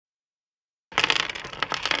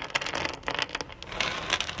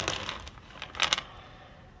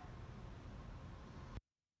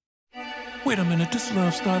Wait a minute, this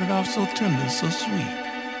love started off so tender, so sweet.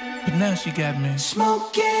 But now she got me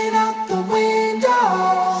smoking out the window.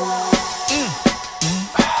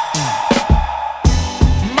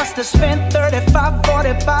 Must have spent 35,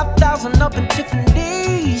 45,000 up in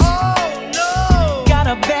Tiffany's. Oh no! Got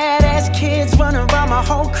a badass kids running around my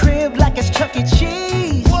whole crib like it's Chuck E.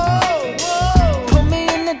 Cheese. Whoa, whoa! Put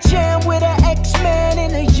me in the jam with an X-Man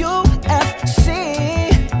in a UFC.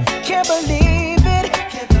 Can't believe it.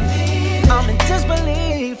 I'm in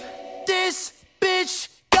disbelief. This bitch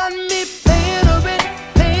got me paying her rent,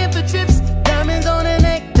 paying for trips, diamonds on her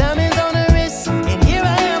neck, diamonds on her wrist, and here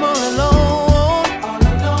I am all alone.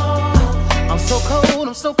 I'm so cold,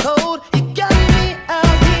 I'm so cold. You got me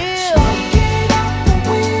out here Smoking out the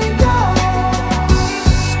window.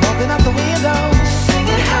 smoking out the window,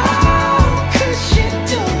 Singing, how could she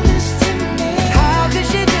do this to me? how could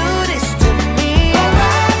she do this to me? Oh,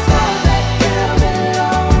 I thought that girl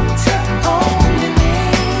belonged to only me.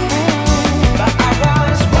 But I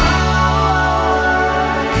was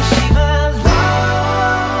wrong, 'cause she belonged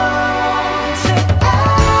to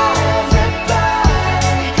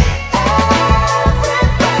everybody.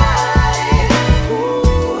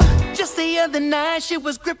 Ooh. Just the other night, she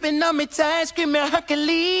was gripping on me tight, screaming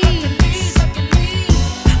Hercules.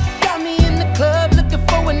 Got me in the club looking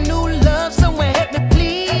for a new love, someone help me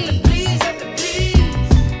please.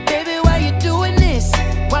 Baby, why you doing this?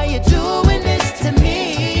 Why you doing this to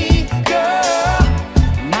me, girl?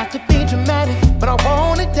 Not to be dramatic, but I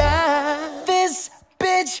wanna die. This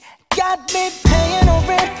bitch got me paying her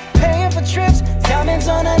rent, paying for trips, diamonds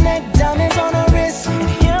on her neck, diamonds on her wrist, and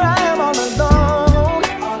here I am all alone.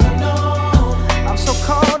 I'm so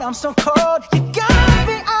cold, I'm so cold. You got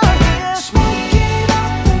me out here smoking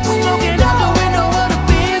out the window of the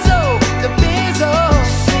Benzo, The Benzo.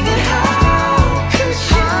 singing, how could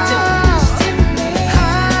she do this to me?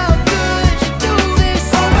 How could you do this?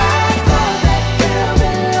 Oh, I thought that girl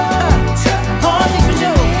belonged to One thing for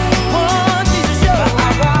sure, one thing for sure.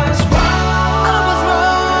 I was wrong. I was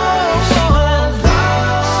wrong. She belonged.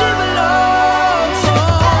 She belongs to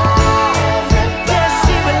everybody. Yes,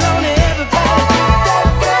 she belongs to everybody.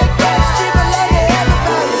 That she belongs to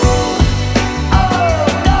everybody. Oh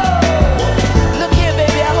no! Look here,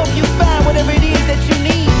 baby. I hope you find whatever it is that you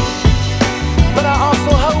need. But I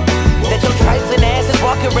also hope that your trifling ass is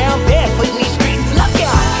walking around barefoot in these streets. Look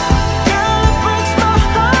out! Girl, it breaks my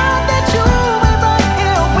heart that you ain't right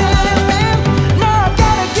here with me. Now I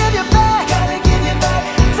gotta give you back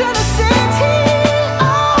to the city.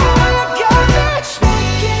 Oh, you got me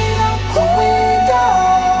smoking out the window,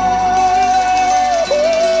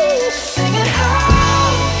 singing,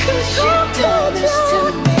 how could you do this to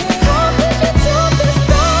me? How could you do this,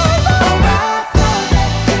 baby? Oh, I thought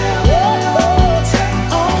that girl belonged to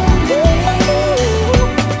only me.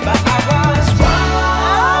 But I was wrong.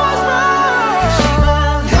 She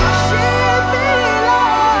belonged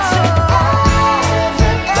to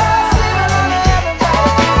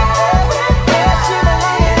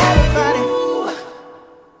everybody.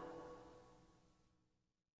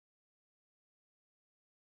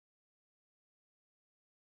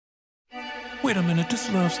 Wait a minute,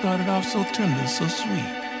 this love started off so tender, so sweet.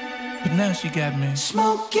 But now she got me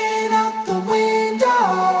Smoking out the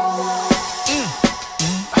window.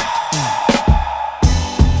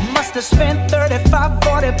 Must have spent 35,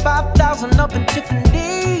 45,000 up in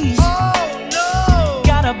Tiffany's. Oh no!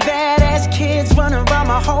 Got a badass kids running around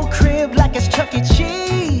my whole crib like it's Chuck E.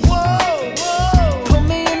 Cheese. Whoa, whoa! Put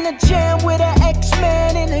me in the jam with an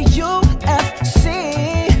X-Man in a UFC.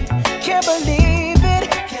 Can't believe it.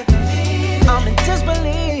 I'm in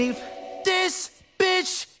disbelief. This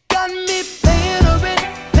bitch got me paying her rent,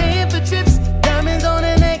 paying for trips, diamonds on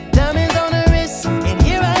her neck, diamonds on her wrist, and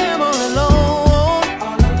here I am all alone.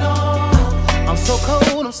 I'm so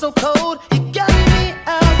cold, I'm so cold. You got me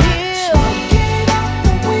out here Smoking out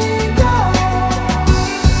the window,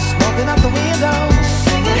 smoking out the window.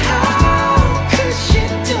 singing, how could she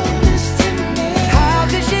do this to me? How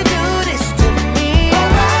could she do this to me?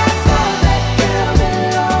 Oh, I thought that girl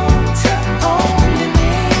belonged to only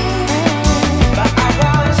me. But I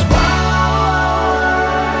was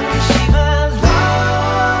wrong, 'cause she belonged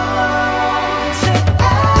to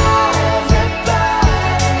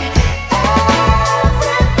everybody.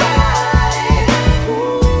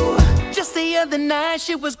 Ooh. Just the other night,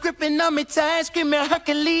 she was gripping on me tight, screaming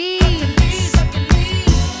Hercules.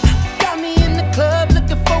 Got me in the club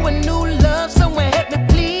looking for a new love, someone help me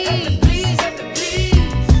please.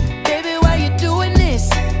 Baby, why you doing this?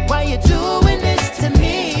 Why you doing this to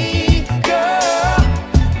me, girl?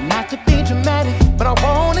 Not to be dramatic, but I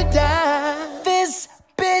wanna die. This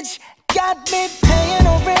bitch got me paying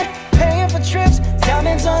her rent, paying for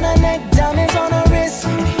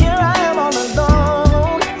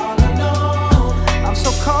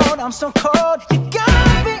I'm so cold. You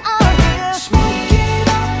got me out here smoking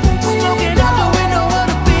out the window of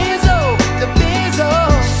the Benzo, the Benzo.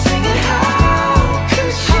 Singing, how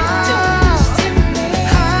could you do this to me?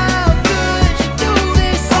 How could you do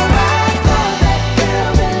this? Oh, I thought that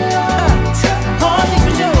girl belonged to me. One thing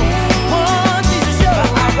for sure, one thing for sure.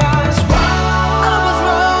 But I was wrong. I was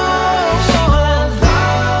wrong.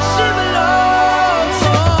 She belonged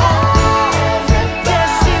to everybody. Yes,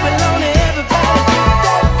 she belonged to everybody.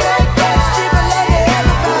 She belonged to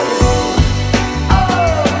everybody.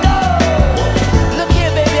 Oh no! Look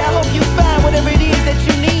here, baby. I hope you find whatever it is that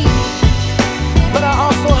you need. But I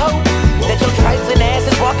also hope that your trifling ass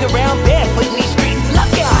is walking around barefoot in these streets.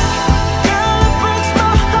 Look out! Girl, it breaks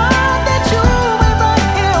my heart that you ain't right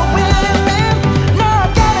here with me. Now I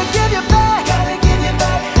gotta give you back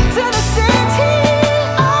to the city.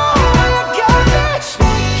 Oh, you got me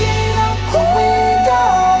smoking out the window,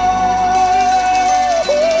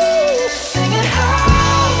 singing,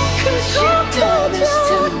 how could you do this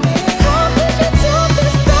to me? How could you do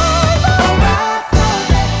this, baby? Oh, I thought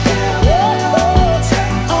that girl belonged to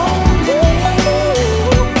only me.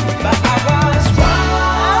 But I was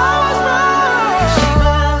wrong. She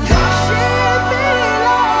belonged to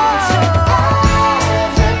everybody. She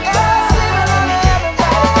belonged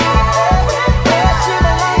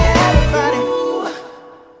to everybody.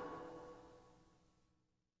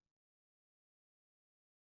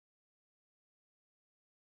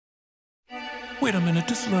 Wait a minute,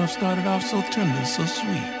 this love started off so tender, so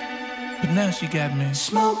sweet. But now she got me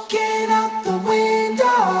Smoking out the window.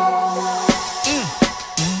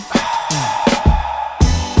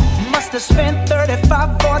 Must have spent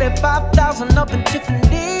 45,000 up in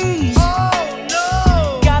Tiffany's. Oh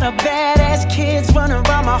no! Got a badass kids running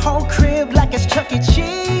around my whole crib like it's Chuck E.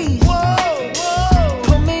 Cheese. Whoa, whoa!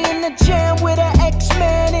 Put me in the jam with an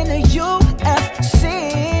X-Man in the UFC.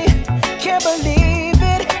 Can't believe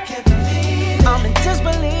it. I'm in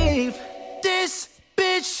disbelief. This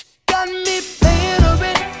bitch got me paying her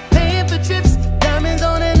rent, paying for trips, diamonds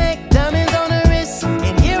on her neck, diamonds on her wrist,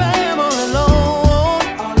 and here I am all alone.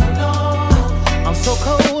 I'm so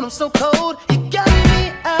cold, I'm so cold. You got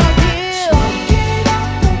me out here Smoking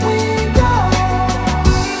out the window.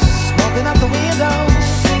 smoking out the window.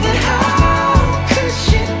 Singing, how could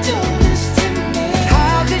she do this to me?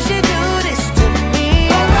 How could she do this to me?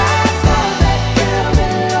 Oh, I thought that girl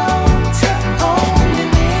belonged to only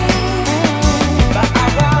me. But I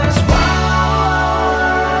was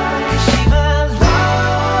wrong. She belonged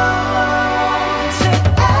to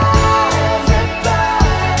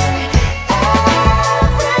everybody.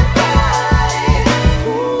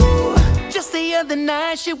 Ooh. Just the other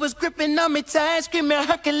night, she was gripping on me tight, screaming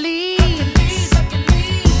Hercules.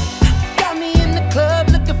 Got me in the club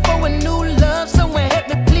looking for a new love, someone help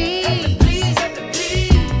me please.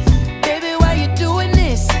 Baby, why you doing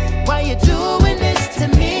this? Why you doing this to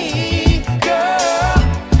me, girl?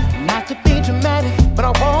 Not to be dramatic, but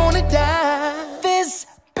I wanna die. This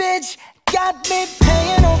bitch got me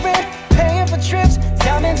paying her rent, paying for trips,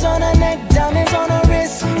 diamonds on her neck, diamonds on her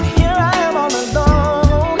wrist. And here I am all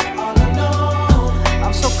alone.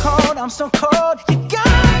 I'm so cold, I'm so cold. You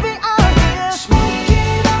got me out here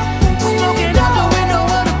smoking out the window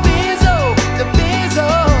of the Benzo, the Benzo.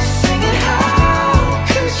 Singing, how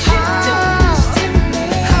could you do this to me?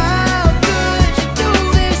 How could you do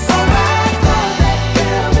this? Oh, I thought that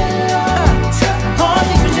girl belonged to One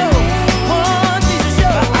thing for sure, one thing for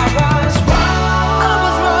sure. I was wrong. I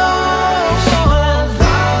was wrong. She belonged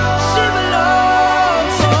She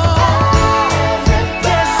belongs to everybody.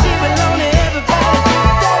 yes, she belong to everybody.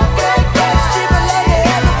 She belong to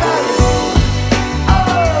everybody. Oh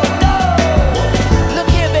no! Look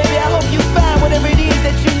here, baby. I hope you find whatever it is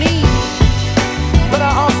that you need. But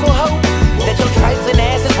I also hope that your trifling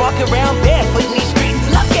ass is walking around barefoot in these streets.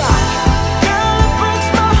 Look out! Girl, it breaks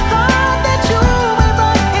my heart that you ain't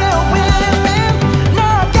right here with me.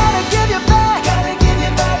 Now I gotta give you back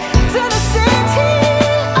to the city.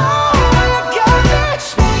 Oh, you got me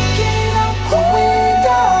smoking out the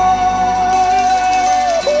window,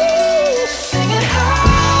 singing,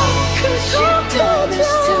 how could you do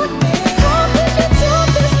this to me? How could you do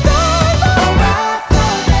this, baby? Oh, I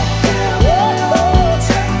thought that girl belonged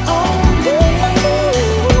to only me.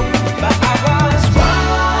 But I was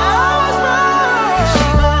wrong. She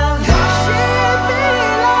belonged to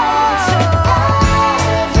everybody. She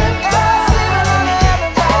belonged to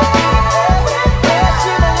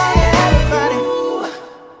everybody.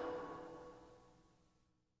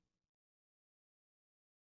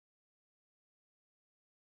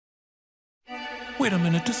 Wait a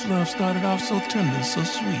minute, this love started off so tender, so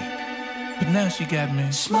sweet. but now she got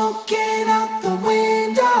me smoking out the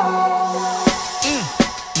window.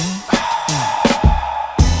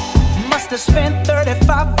 Must have spent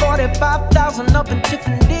 35, 45,000 up in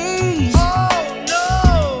Tiffany's. Oh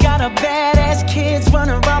no! Got a badass kids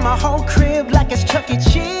running around my whole crib like it's Chuck E.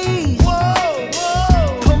 Cheese. Whoa,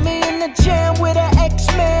 whoa! Put me in the jam with an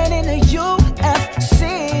X-Man in a UFC.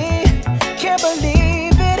 Can't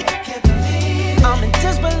believe it. I'm in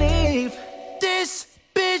disbelief. This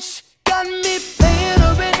bitch got me paying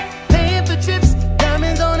her rent, paying for trips,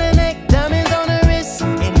 diamonds on her neck, diamonds on her wrist,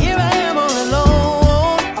 and here I am all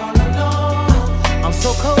alone. I'm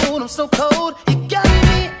so cold, I'm so cold. You got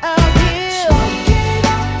me out here Smoking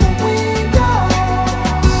out the window.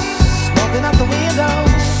 smoking out the window,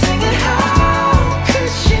 Singing, how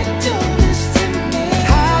could she do this to me?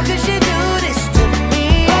 how could she do this to me?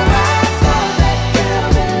 Oh, I thought that girl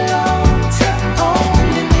belonged to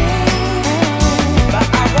only me. But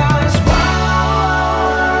I was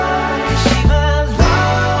wrong, 'cause she belonged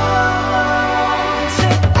to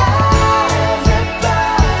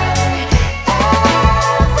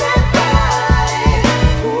everybody.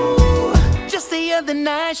 Ooh. Just the other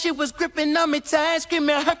night she was gripping on me tight,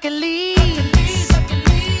 screaming Hercules.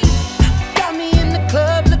 Got me in the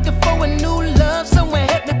club looking for a new love, someone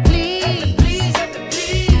help me please.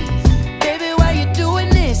 Baby, why you doing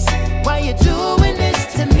this? Why you doing this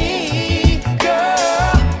to me,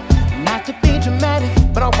 girl? Not to be dramatic,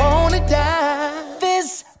 but I wanna die.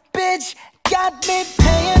 This bitch got me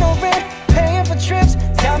paying her rent, paying for trips,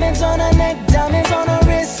 diamonds on her neck, diamonds on her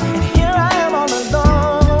wrist, and here I am all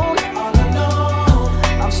alone.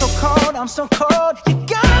 I'm so cold, I'm so cold. You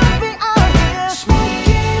got me out here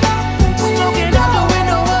smoking out the Smoking out the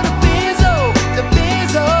window of the Benzo, the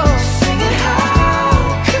Benzo. singing, how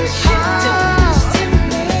could she do this to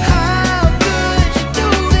me? How could you do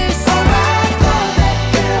this? Oh, I thought that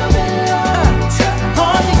girl belonged to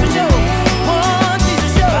One thing for sure, one thing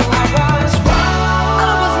for sure. I was wrong.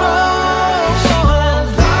 I was wrong. She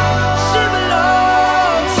belonged She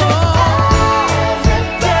belongs to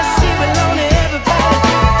everybody. yes, she belongs to everybody.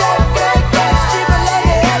 She belongs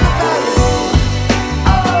to everybody.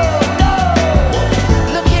 Oh no!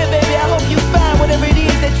 Look here, baby. I hope you find whatever it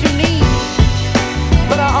is that you need.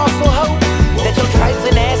 But I also hope that your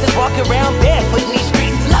trifling ass is walking around barefoot in these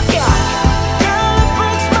streets. Look out! Girl, it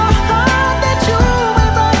breaks my heart that you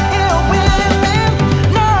ain't right here with me.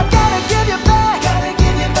 Now I gotta give you back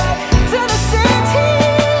to the city.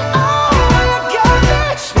 Oh, you got me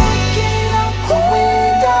smoking out the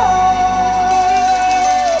window,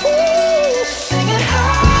 singing,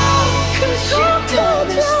 how could you do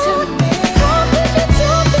this to me? How could you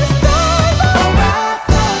do this, baby? Oh, I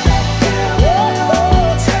thought that girl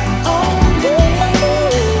belonged to only me.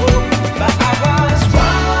 But I was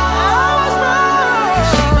wrong. 'Cause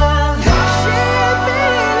she belonged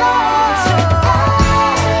to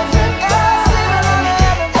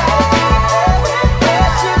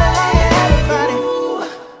everybody.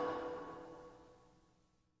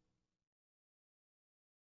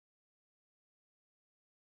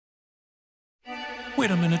 Wait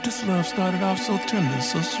a minute, this love started off so tender,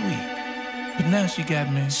 so sweet, but now she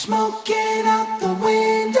got me Smoking out the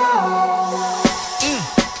window.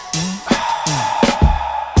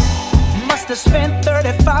 Must have spent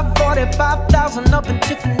 35, 45,000 up in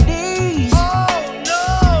Tiffany's. Oh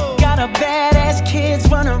no! Got a badass kids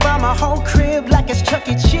running around my whole crib like it's Chuck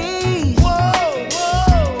E. Cheese. Whoa,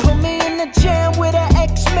 whoa! Put me in the jam with an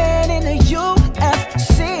X-Man in a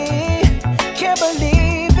UFC. Can't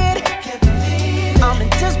believe it. I'm in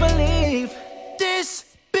disbelief. This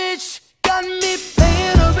bitch got me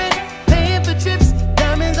paying her rent, paying for trips,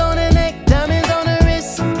 diamonds on her neck, diamonds on her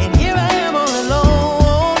wrist, and here I am all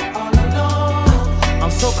alone.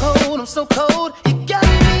 I'm so cold, I'm so cold. You got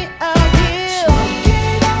me out here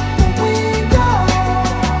Smoking out the window.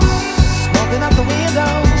 smoking out the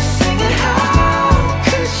window. Singing, how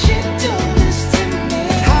could she do this to me?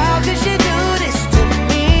 How could she do this to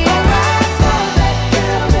me? Oh, I thought that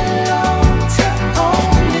girl belonged to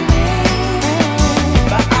only me.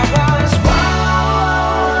 But I was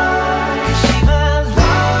wrong, 'cause she belonged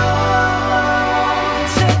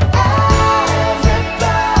to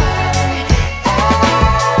everybody.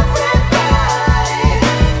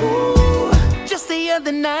 Ooh. Just the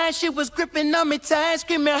other night she was gripping on me tight,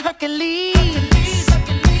 screaming Hercules.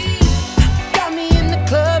 Got me in the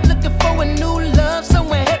club looking for a new love,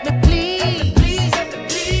 someone help me please.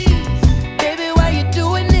 Baby, why you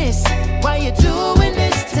doing this? Why you doing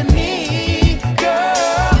this to me,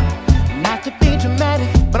 girl? Not to be dramatic,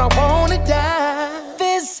 but I wanna die.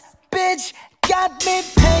 This bitch got me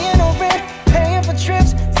paying her rent, paying for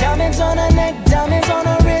trips, diamonds on her neck, diamonds on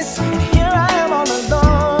her wrist, and here I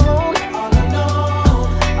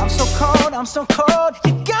I'm so cold.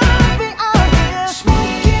 You got me out here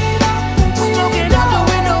smoking out the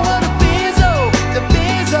window of the Benzo, the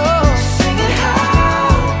Benzo. Singing,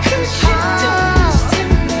 how could you do this to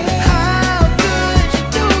me? How could you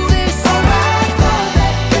do this? Oh, I thought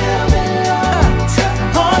that girl belonged to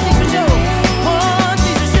all these for sure, all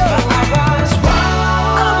these for sure. But I was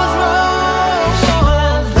wrong, I was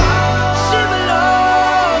wrong. She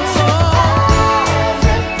belonged to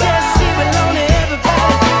everybody. Yes, she belonged to everybody.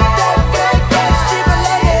 That she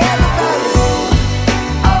belonged to everybody.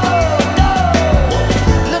 Oh no!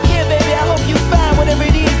 Look here, baby, I hope you find whatever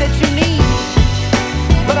it is that you need.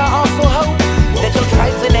 But I also hope that your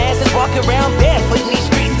trifling ass is walking around barefoot in these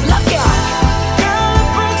streets. Look out! Girl, it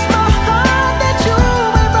breaks my heart that you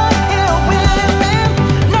ain't right here with me.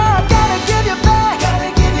 Now I gotta give you back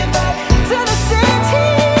to the city.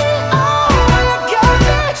 Oh, you got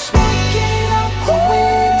me smoking out the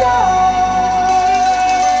window,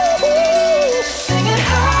 singing,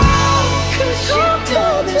 how could you do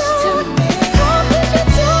this to me? How could you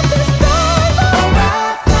do this, baby? Oh, I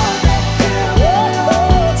thought that girl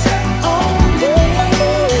belonged to only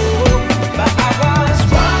me. But I was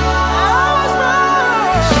wrong.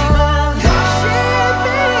 She belonged to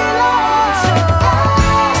everybody. She belonged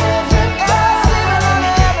to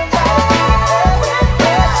everybody.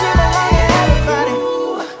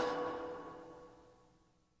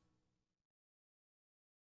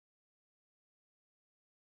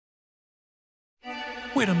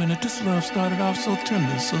 Wait a minute, this love started off so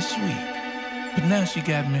tender, so sweet. But now she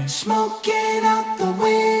got me Smoking out the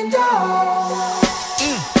window.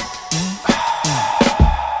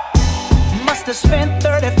 Must have spent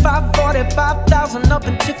 35, 45,000 up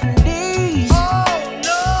in Tiffany's. Oh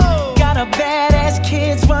no! Got a badass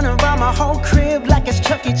kids running around my whole crib like it's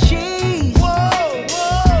Chuck E. Cheese. Whoa,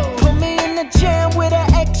 whoa! Put me in the jam with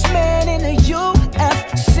an X-Man in the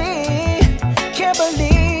UFC. Can't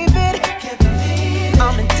believe it.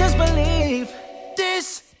 I'm in disbelief.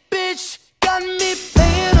 This bitch got me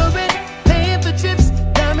paying her rent, paying for trips,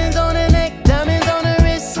 diamonds on her neck, diamonds on her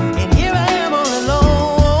wrist, and here I am all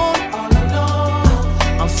alone.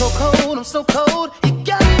 I'm so cold, I'm so cold. You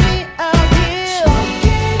got me out here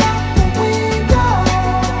Smoking out the window.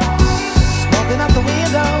 smoking out the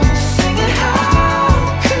window. Singing,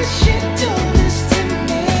 how could she do this to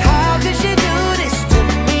me? How could she do this to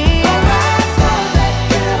me? Oh, I thought that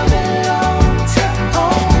girl belonged to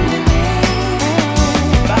only me.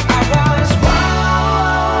 But I was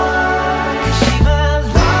wrong. She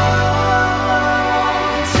belonged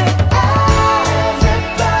to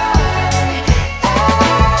everybody.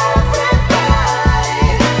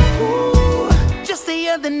 Ooh. Just the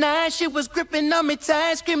other night, she was gripping on me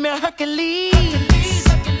tight, screaming Hercules.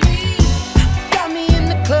 Got me in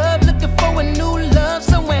the club looking for a new love,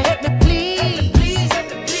 someone help me please.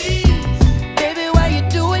 Baby, why you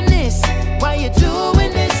doing this? Why you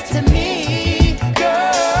doing this to me,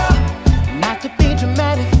 girl? Not to be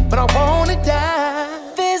dramatic, but I wanna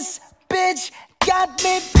die. This bitch got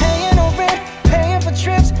me paying her rent, paying for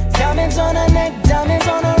trips, diamonds on her neck, diamonds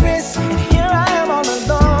on her wrist, and here I am all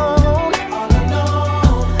alone.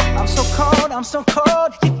 I'm so cold, I'm so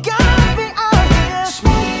cold. You got me out here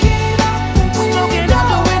smoking out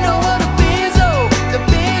the window of the Benzo, the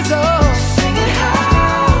Benzo. Singing,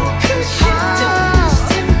 how could you do this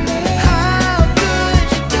to me? How could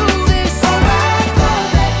you do this? Oh, I thought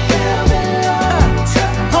that girl belonged to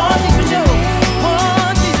All these for sure,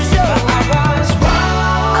 all these for sure. I was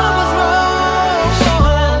wrong. I was wrong. She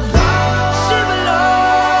belonged She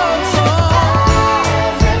belongs to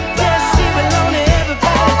everybody. yes, she belongs to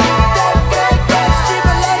everybody. She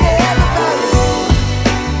belongs to everybody.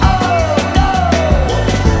 Oh no!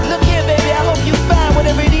 Look here, baby, I hope you find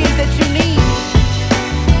whatever it is that you need.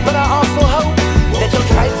 But I also hope that your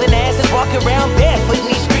trifling ass is walking around barefoot in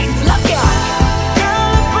these streets. Look out!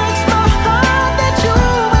 Girl, it breaks my heart that you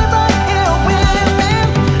ain't right here with me.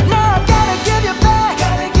 Now I gotta give you back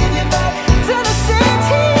to the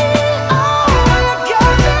city. Oh, you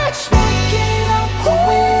got me smoking out the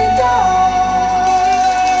window,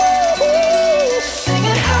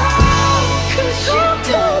 singing, how could you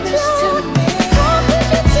do this to me? How could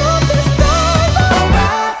you do this, baby? Oh, I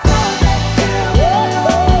thought that girl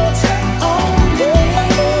belonged to only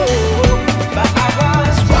me. But I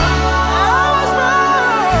was wrong.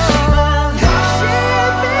 She belonged to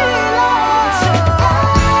everybody. She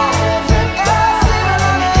belonged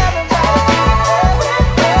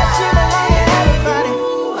to everybody.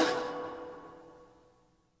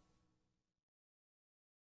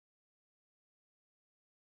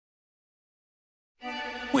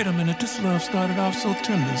 Wait a minute, this love started off so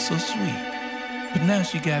tender, so sweet. but now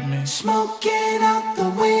she got me smoking out the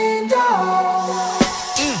window.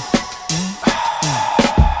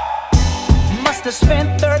 Must have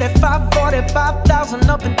spent 35, 45,000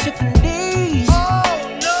 up in Tiffany's.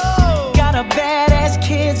 Oh no! Got a badass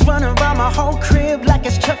kids running around my whole crib like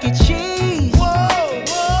it's Chuck E. Cheese. Whoa,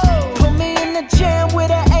 whoa! Put me in the jam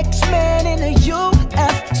with an X-Men in a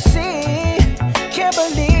UFC. Can't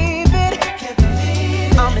believe it.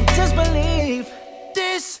 I'm in disbelief.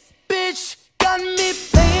 This bitch got me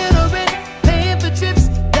paying her rent, paying for trips,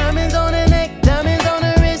 diamonds on her neck, diamonds on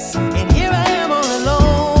her wrist, and here I am all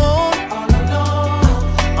alone.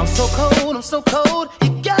 I'm so cold, I'm so cold. You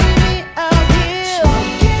got me out here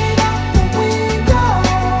Smoking out the window.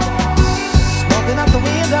 smoking out the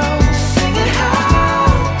window, Singing, how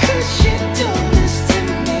could she do this to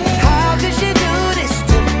me? how could she do this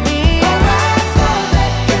to me? Oh, I thought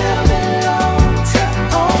that girl belonged to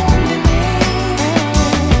only me.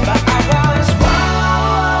 But I was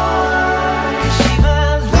wrong, 'cause she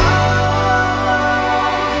belonged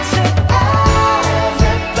to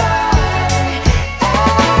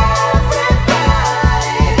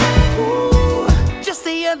everybody. Ooh. Just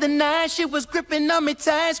the other night she was gripping on me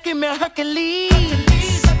tight, screaming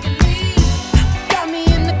Hercules. Got me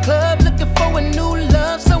in the club looking for a new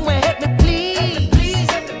love, someone help me please.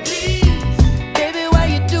 Baby, why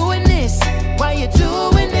you doing this? Why you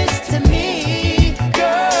doing this to me,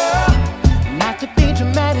 girl? Not to be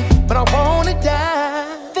dramatic, but I wanna die.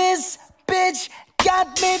 This bitch got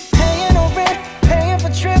me paying her rent, paying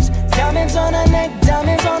for trips, diamonds on her neck,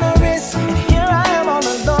 diamonds on her wrist. And here I am all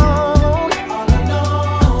alone.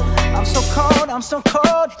 I'm so cold, I'm so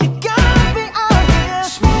cold. You got me out here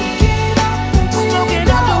smoking out the window. Smoking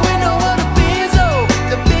out the window of the Benzo,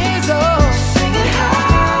 the Benzo. Singing,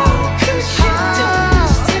 how could she do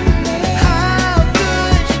this to me? How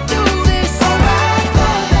could you do this? Oh, I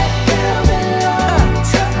thought that girl belonged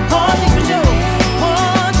to One thing's for sure,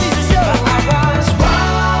 one thing's for sure. I was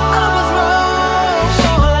wrong. I was wrong. She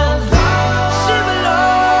belongs to Everybody.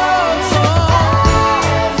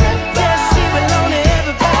 yes, she belongs to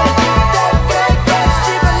everybody. That great girl,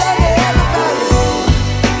 she belongs to everybody.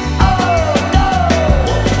 Oh no!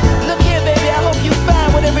 Look here, baby, I hope you find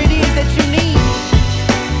whatever it is that you need.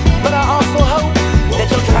 But I also hope that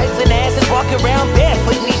your trifling ass is walking around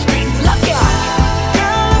barefoot in these streets. Look out!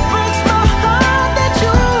 Girl, it breaks my heart that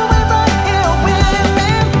you ain't right here with me.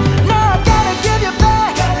 Now I gotta give you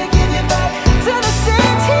back to the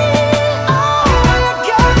city. Oh, you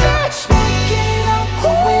got me smoking out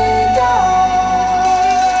the window,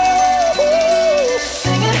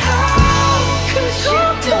 singing, how could you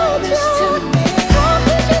do this to me? How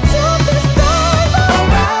could you do this, baby? Oh,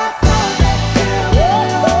 I thought that girl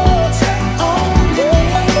belonged to only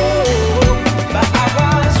me. But I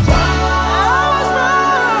was wrong.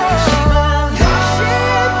 She belongs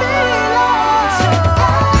to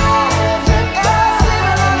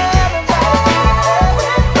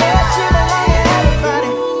everybody.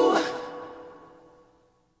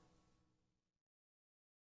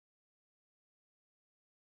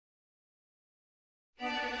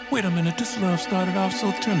 Wait a minute, this love started off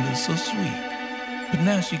so tender, so sweet, but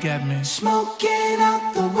now she got me Smoking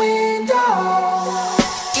out the window.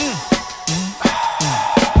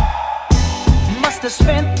 Must have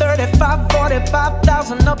spent 35,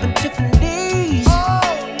 45,000 up in Tiffany's.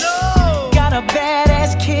 Oh no! Got a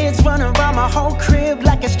badass kids running around my whole crib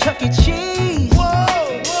like it's Chuck E. Cheese.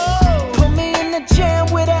 Whoa, whoa! Put me in the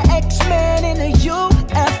jam with an X-Men in a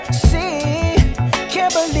UFC.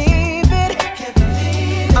 Can't believe it.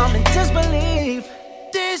 I'm in disbelief.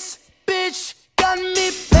 This bitch got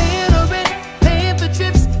me paying her rent, paying for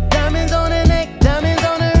trips, diamonds on her neck, diamonds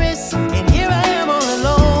on her wrist, and here I am all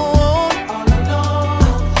alone.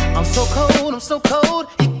 I'm so cold, I'm so cold.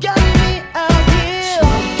 You got me out here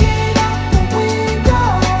Smoking out the window.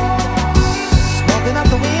 smoking out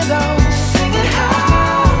the window. Singing,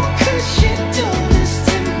 how could she do this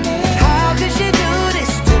to me? How could she do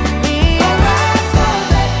this to me? Oh, I thought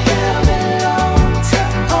that girl belonged to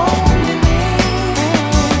only me.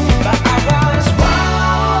 But I was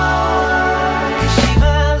wrong, 'cause she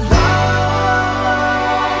belonged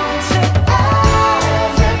to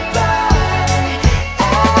everybody.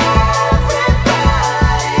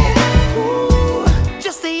 Ooh.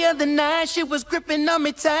 Just the other night she was gripping on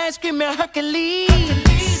me tight, screaming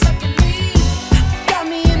Hercules. Got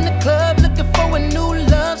me in the club looking for a new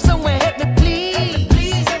love, someone help me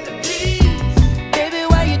please. Baby,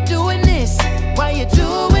 why you doing this? Why you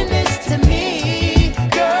doing this to me,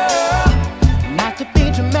 girl? Not to be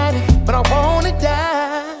dramatic, but I wanna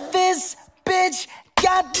die. This bitch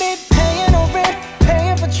got me paying her rent,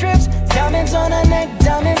 paying for trips, diamonds on her neck,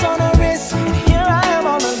 diamonds on her wrist. And here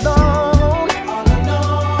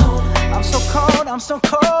so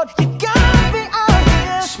cold. You got me out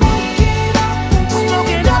here smoking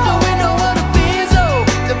out the window of the Benzo,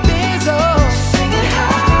 the Benzo. Singing,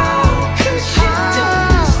 how could you do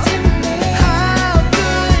this to me? How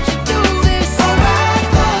could you do this? Oh, I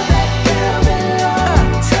thought that girl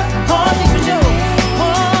belonged to one thing for sure,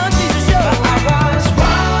 one thing for sure. But I was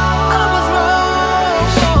wrong. I was wrong.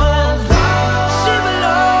 She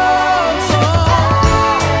belongs to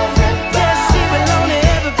everybody. Yes, she belongs to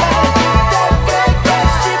everybody. That great girl,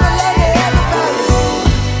 she belongs to everybody.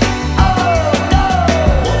 Oh no!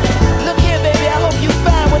 Look here, baby, I hope you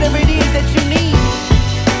find whatever it is that you need.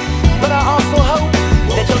 But I also hope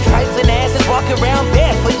that your trifling ass is walking around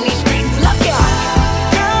barefoot in these streets. Look out!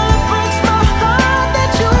 Girl, it breaks my heart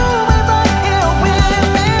that you ain't right here with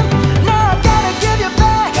me. Now I gotta give you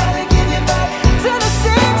back to the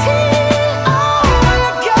city. Oh,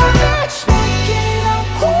 you got me smoking out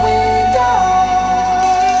the window,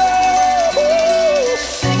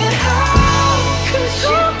 singing, how could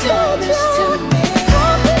you do this to me?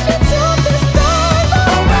 How could you do this, baby?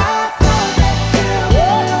 Oh, I thought that girl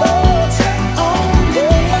belonged to only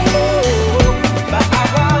me. But I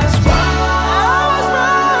was wrong.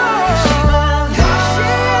 She belongs to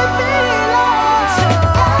everybody. She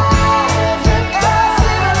belongs to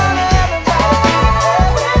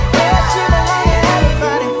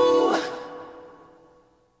everybody.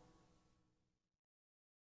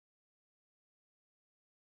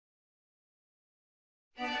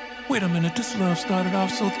 Wait a minute, this love started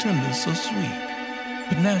off so tender, so sweet.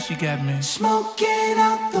 But now she got me Smoking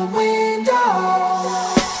out the window.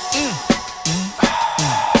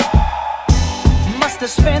 Must have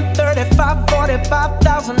spent 35,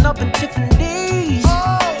 45,000 up in Tiffany's.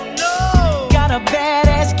 Oh no! Got a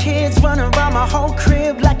badass kids running around my whole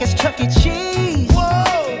crib like it's Chuck E. Cheese.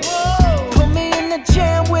 Whoa, whoa! Put me in the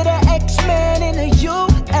jam with an X-Man in the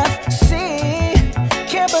UFC.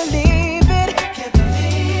 Can't believe it.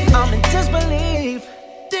 I'm in disbelief.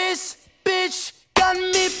 This bitch got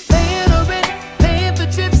me paying her rent, paying for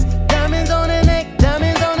trips, diamonds on her neck,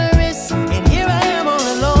 diamonds on her wrist, and here I am all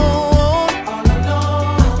alone.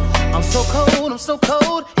 I'm so cold, I'm so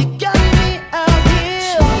cold. You got me out here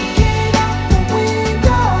Smoking out the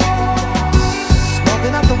window,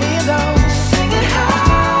 smoking out the window. singing,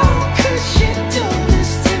 how could she do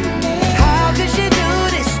this to me? How could she do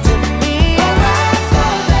this to me? Oh, I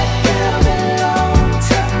thought that girl belonged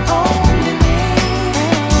to only me.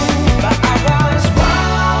 But I was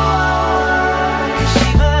wrong. 'Cause she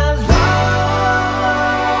belongs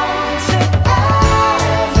to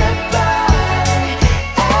everybody.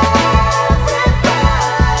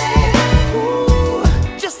 Ooh.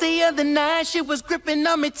 Just the other night, she was gripping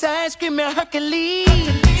on me tight, screaming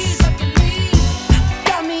Hercules.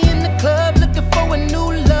 Got me in the club looking for a new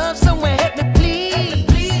love, someone help me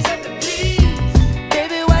please.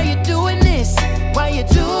 Baby, why you doing this? Why you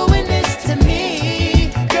doing this to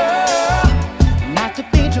me, girl? Not to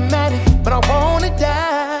be dramatic, but I wanna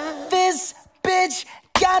die. This bitch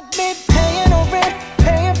got me paying her rent,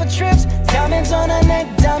 paying for trips, diamonds on her neck,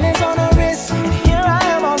 diamonds on her wrist, and here I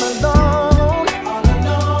am all alone.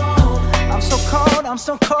 I'm so cold, I'm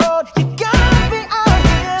so cold. You got me out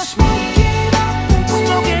here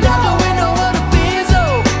smoking out the window of the Benzo,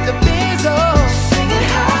 the Benzo. Singing,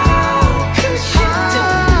 how could you do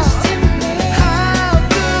this to me? How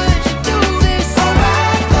could you do this? Oh, I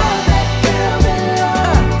thought that girl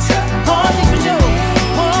belonged to One thing for sure,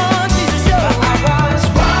 one thing for sure. I was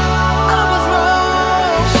wrong. I was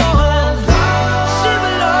wrong. She belongs She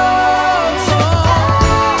belongs to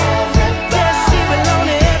everybody. yes, she belongs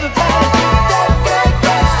to everybody. That great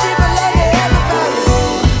girl, she belongs to everybody.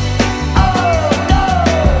 Oh no!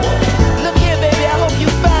 Look here, baby, I hope you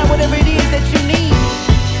find whatever it is that you need.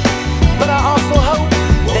 But I also hope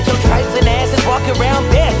that your trifling ass is walking around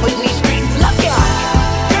barefoot in these streets. Look out!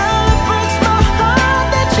 Girl, it breaks my heart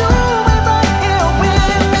that you ain't right here with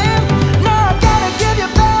me. Now I gotta give you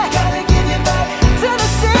back to the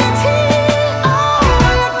city. Oh,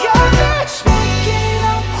 you got me smoking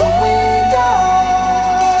out the window,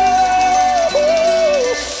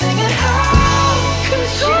 singing, how could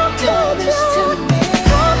you do this to me?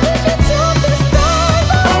 How could you do this,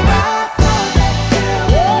 baby? Oh, I thought that girl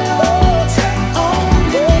belonged to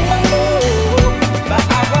only me. But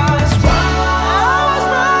I was wrong.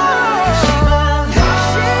 She belongs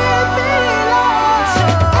to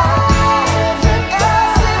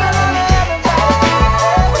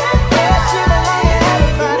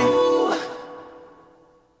everybody.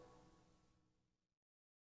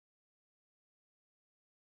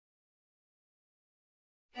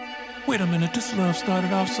 Wait a minute, this love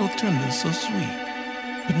started off so tender, so sweet.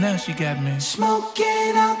 but now she got me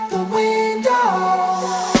smoking out the window.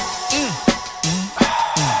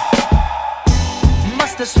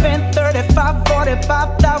 Must have spent 35,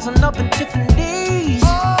 45,000 up in Tiffany's.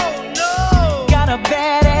 Oh no! Got a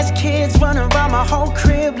badass kids running around my whole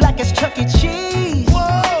crib like it's Chuck E. Cheese.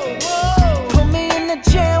 Whoa, whoa! Put me in the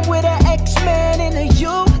jam with an X-Man in a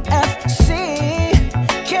UFC.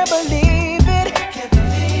 Can't believe it.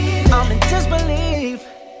 I'm in disbelief.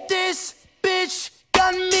 This bitch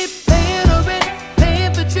got me paying her rent,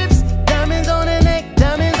 paying for trips, diamonds on her neck,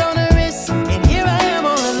 diamonds on her wrist, and here I am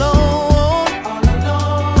all alone.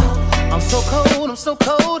 I'm so cold, I'm so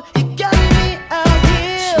cold. You got me out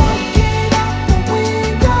here Smoking out the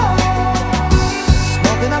window.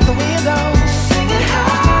 smoking out the window, Singing,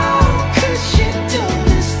 how could she do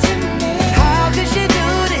this to me? how could she do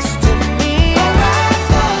this to me? Oh, I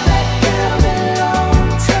thought that girl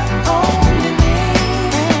belonged to only me.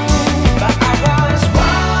 But I was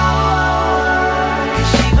wrong, 'cause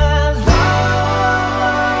she belonged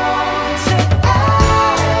to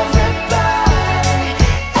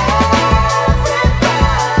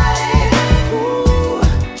everybody. Ooh.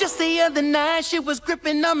 Just the other night, she was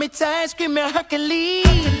gripping on me tight, screaming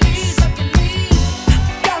Hercules.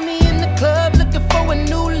 Got me in the club looking for a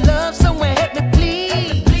new love, someone help me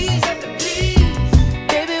please.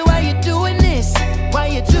 Baby, why you doing this? Why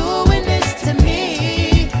you doing this to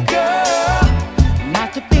me, girl? Not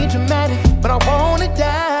to be dramatic, but I wanna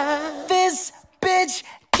die. This bitch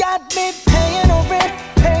got me paying her rent,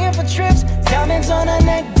 paying for trips, diamonds on her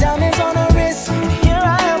neck, diamonds on her wrist. And here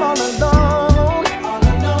I am all alone.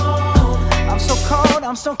 I'm so cold,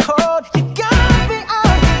 I'm so cold. You got me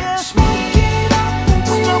out here smoking out the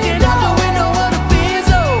window. Smoking out the window of the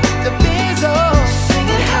Benzo, the Benzo.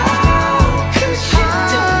 Singing, how could she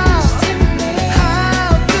do this to me? How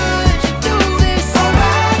could you do this? Oh,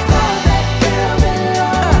 I thought that girl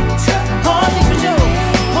belonged to One thing for sure,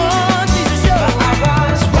 one thing for sure. I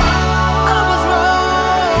was wrong. I was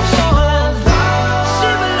wrong. She belonged She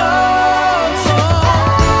belongs to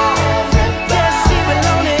everybody. yes, she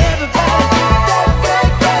belongs to everybody.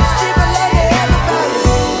 That she belongs to everybody.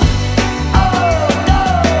 Oh no!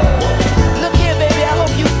 Look here, baby. I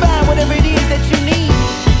hope you find whatever it is that you need.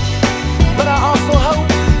 But I also hope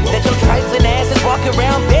that your trifling ass is walking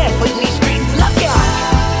around barefoot in these streets. Look out!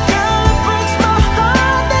 Girl, it breaks my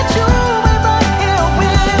heart that you ain't right here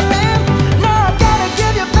with me. Now I gotta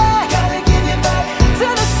give you back to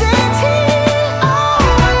the city. Oh,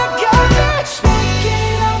 you got me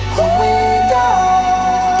smoking out the window,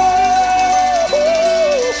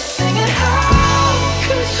 singing, how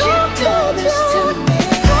could you do this to me?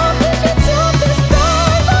 How could you do this,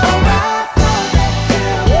 baby? Oh, I thought that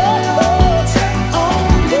girl belonged to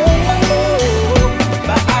only me.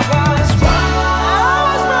 But I was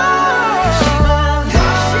wrong. She belonged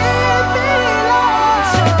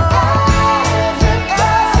to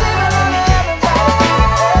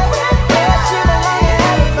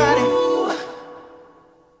everybody.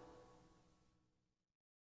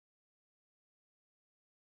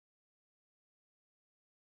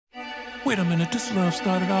 Wait a minute, this love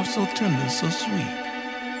started off so tender, so sweet,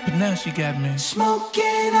 but now she got me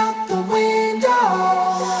Smoking out the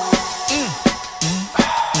window.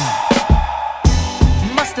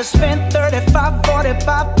 Must have spent 35,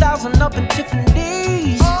 45,000 up in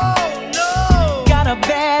Tiffany's. Oh no! Got a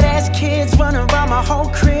badass kids running around my whole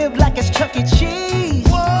crib like it's Chuck E. Cheese.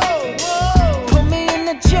 Whoa, whoa! Put me in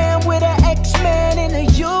the jam with an X-Man in a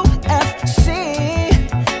UFC.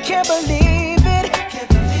 Can't believe it.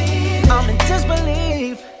 I'm in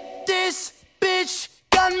disbelief. This bitch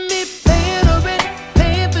got me paying her rent,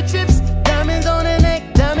 paying for trips, diamonds on her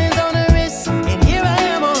neck, diamonds on her wrist, and here I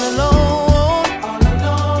am all alone.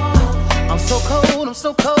 I'm so cold, I'm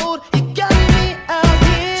so cold. You got me out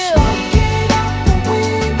here Smoking out the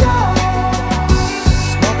window.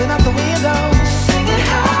 smoking out the window. Singing,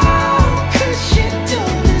 how could she do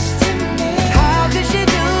this to me? How could she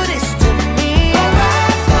do this to me? Oh, I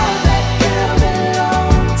thought that girl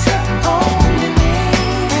belonged to only me.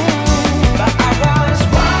 But I was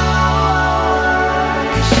wrong,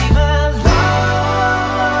 'cause she belonged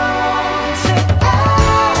to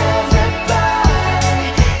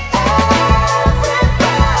everybody.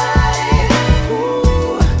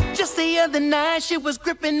 Ooh. Just the other night, she was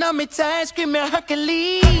gripping on me tight, screaming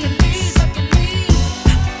Hercules.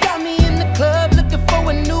 Got me in the club looking for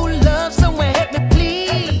a new love, someone help me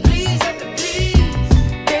please.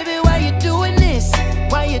 Baby, why you doing this?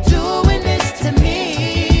 Why you doing this to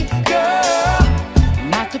me, girl?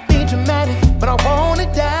 Not to be dramatic, but I wanna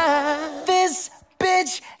die. This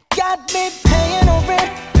bitch got me paying her rent,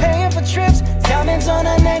 paying for trips, diamonds on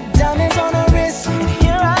her neck, diamonds on her wrist. And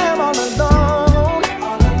here I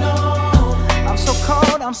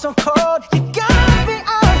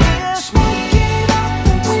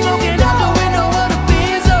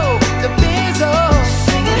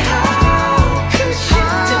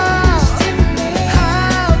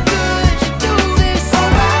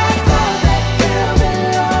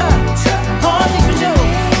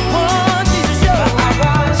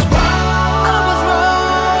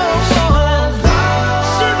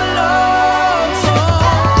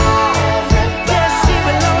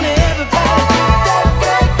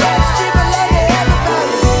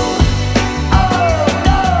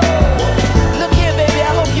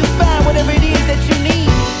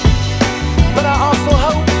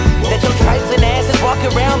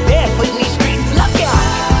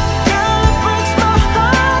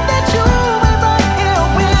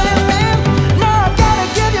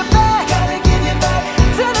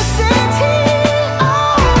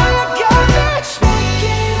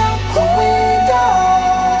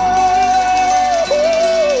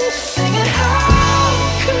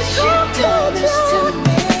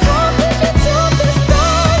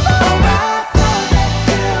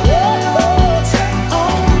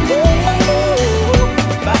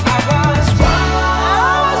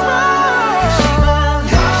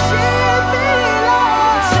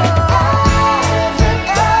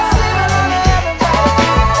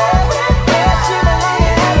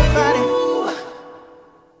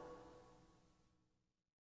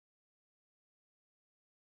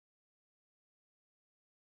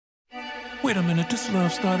Wait a minute, this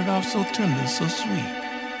love started off so tender, so sweet.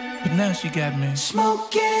 But now she got me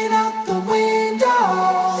smoking out the window.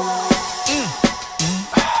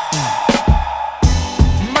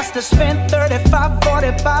 Must have spent 35,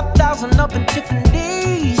 45,000 up in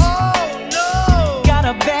Tiffany's. Oh no! Got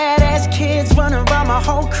a badass kids running around my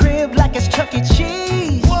whole crib like it's Chuck E.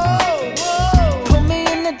 Cheese. Whoa, whoa! Put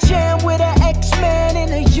me in the jam with an X-Man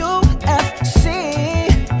in a UFC.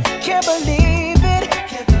 Can't believe it.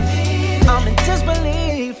 I'm in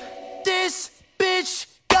disbelief. This bitch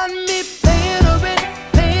got me paying her rent,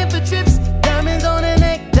 paying for trips, diamonds on her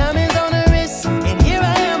neck, diamonds on her wrist, and here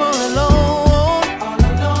I am all alone.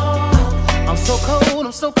 I'm so cold,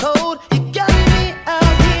 I'm so cold. You got me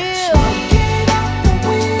out here Smoking out the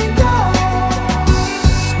window.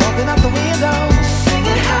 smoking out the window,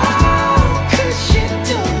 Singing, how could she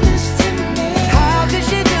do this to me? how could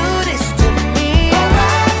she do this to me? Oh, I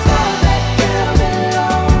thought that girl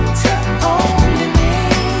belonged to only me.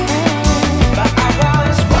 But I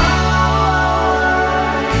was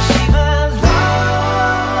wrong, 'cause she belonged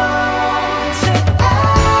to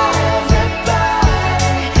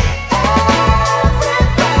everybody.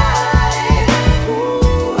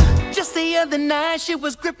 Ooh. Just the other night she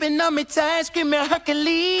was gripping on me tight, screaming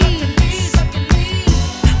Hercules.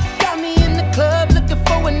 Got me in the club looking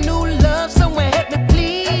for a new love, someone help me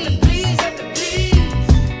please.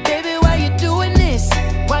 Baby, why you doing this?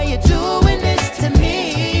 Why you doing this to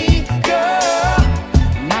me, girl?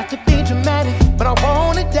 Not to be dramatic, but I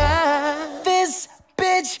wanna die. This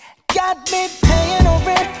bitch got me paying her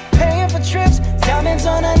rent, paying for trips, diamonds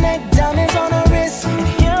on her neck, diamonds on her wrist. And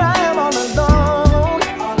here I am all alone.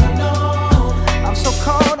 I'm so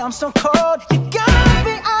cold, I'm so cold. You got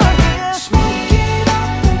me out here smoking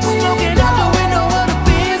out the window of the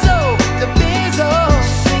Benzo, The Benzo.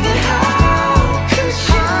 singing, how could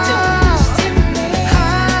she do this to me?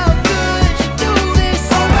 How could you do this?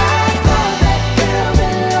 Oh, I thought that girl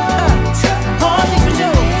belonged to One thing for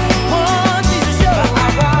sure, one thing for sure. I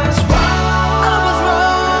was wrong. I was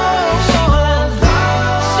wrong.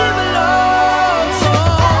 She belongs to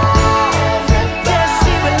everybody. Yes,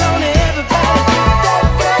 she belongs to everybody. That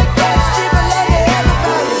right there, she belongs to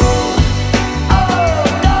everybody. Oh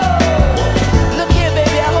no! Look here,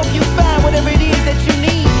 baby. I hope you find whatever it is that you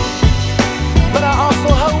need. But I also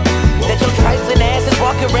hope that your trifling ass is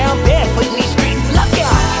walking around barefoot in these streets. Look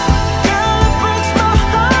out! Girl, it breaks my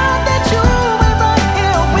heart that you ain't right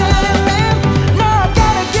here with me. Now I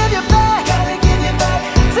gotta give you back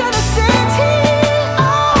to the city. Oh,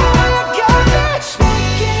 you got me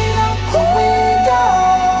smoking out the window,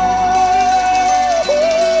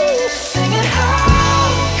 singing, how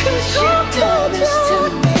could you do this to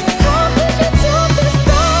me? How could you do this,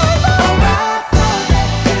 baby? Oh, I thought that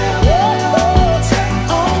girl belonged to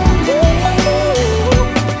only me.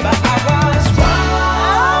 But I was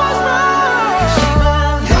wrong. She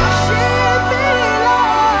belongs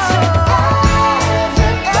to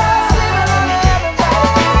everybody.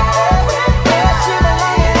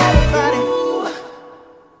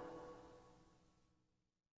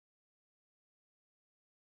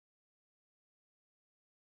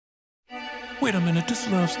 Wait a minute, this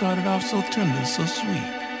love started off so tender, so sweet.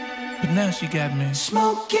 But now she got me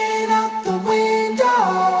Smoking out the window.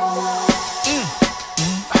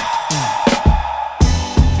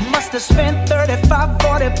 Must have spent 35,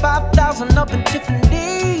 45,000 up in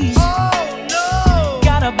Tiffany's. Oh no!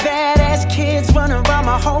 Got a badass kids running around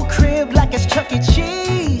my whole crib like it's Chuck E.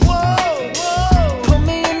 Cheese. Whoa, whoa! Put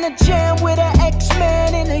me in the jam with an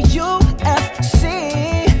X-Man in a UFC.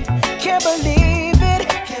 Can't believe it.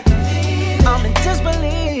 I'm in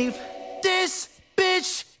disbelief. This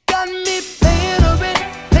bitch got me paying her rent,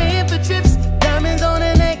 paying for trips, diamonds on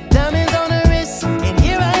her neck, diamonds on her wrist, and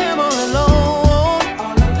here I am all alone.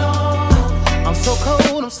 I'm so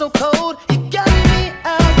cold, I'm so cold. You got me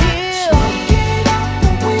out here Smoking out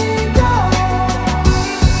the window.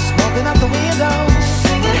 smoking out the window.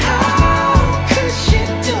 Singing, how could she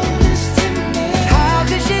do this to me? How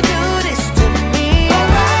could she do this to me?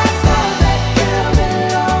 Oh, I thought that girl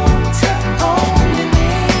belonged to only me.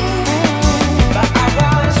 But I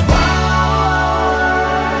was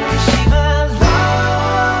wrong, 'cause she belonged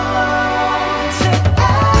to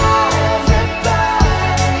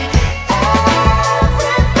everybody.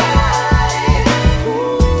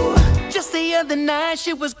 Ooh. Just the other night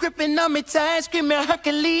she was gripping on me tight, screaming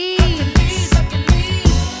Hercules.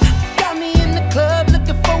 Got me in the club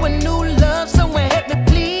looking for a new love, someone help me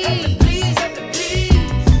please.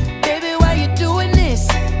 Baby, why you doing this?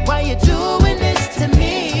 Why you doing this to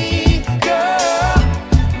me, girl?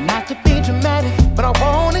 Not to be dramatic, but I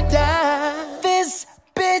wanna die. This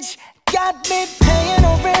bitch got me paying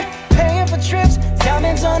her rent, paying for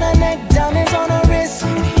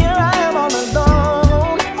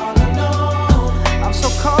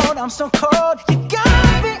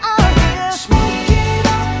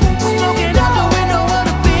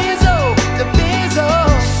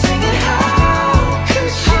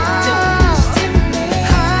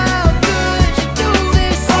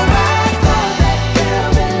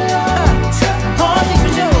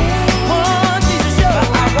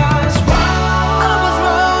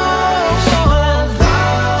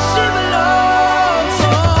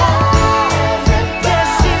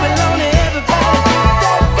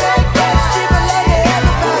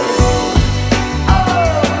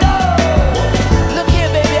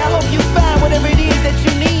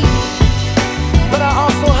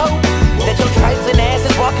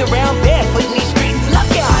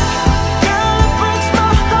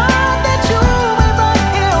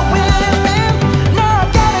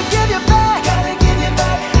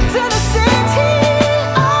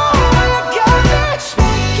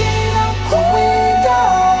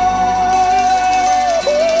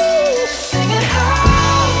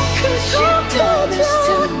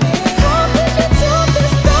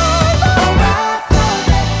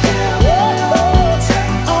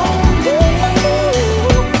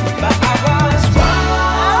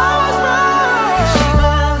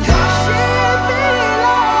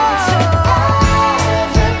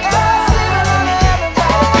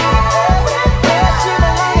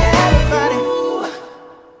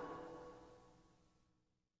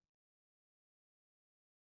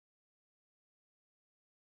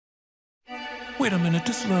Wait a minute,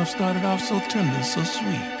 this love started off so tender, so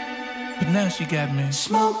sweet. But now she got me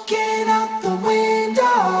smoking out the window.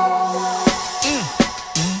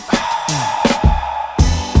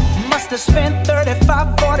 Must have spent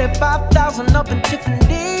 35, 45,000 up in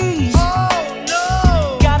Tiffany's. Oh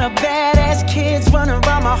no! Got a badass kids running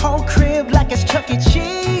around my whole crib like it's Chuck E.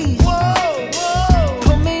 Cheese. Whoa, whoa!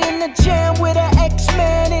 Put me in the jam with an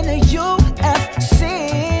X-Man in a UFC.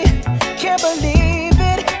 Can't believe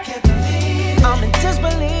it. I'm in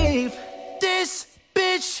disbelief. This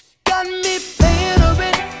bitch got me paying her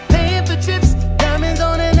rent, paying for trips, diamonds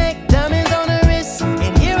on her neck, diamonds on her wrist,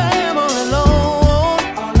 and here I am all alone.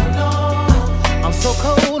 I'm so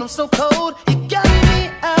cold, I'm so cold. You got me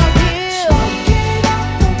out here Smoking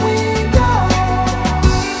out the window.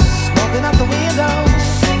 smoking out the window,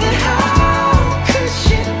 Singing, how could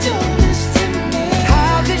she do this to me?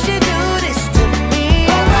 how could she do this to me?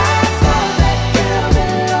 Oh, I thought that girl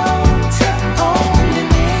belonged to only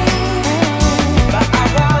me. But I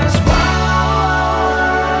was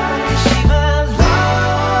wrong, 'cause she belonged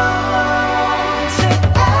to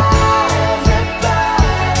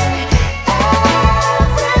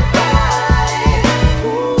everybody.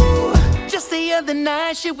 Ooh. Just the other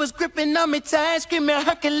night she was gripping on me tight, screaming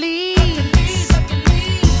Hercules.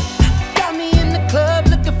 Got me in the club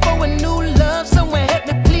looking for a new love, someone help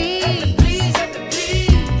me please.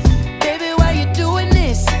 Baby, why you doing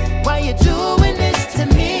this? Why you doing this to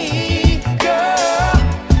me, girl?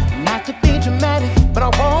 Not to be dramatic, but I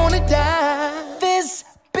wanna die. This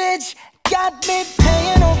bitch got me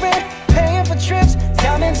paying her rent, paying for trips,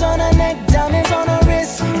 diamonds on her neck, diamonds on her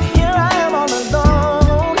wrist, and here I am all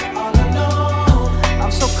alone.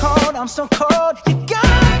 I'm so cold, I'm so cold. You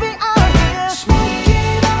got me out here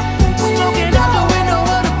smoking out the window. Smoking out the window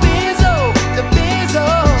of the Benzo, the Benzo.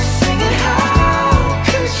 Singing, how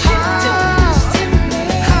could she do this to me?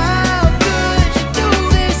 How could you do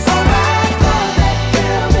this? Oh, I thought that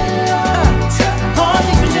girl belonged to One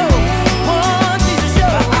thing for sure, one thing for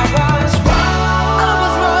sure. I was wrong. I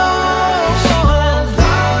was wrong. She belonged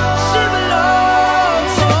She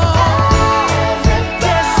belongs to everybody.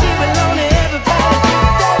 yes, she belongs to everybody.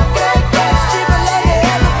 She belongs to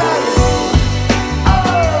everybody.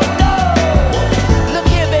 Oh no! Look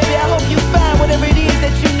here, baby. I hope you find whatever it is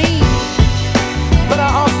that you need. But I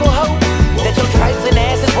also hope that your trifling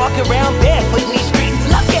ass is walking around barefoot in these streets.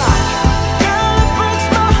 Look out! Girl, it breaks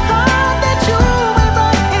my heart that you ain't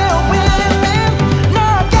right here with me.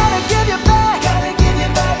 Now I gotta give you back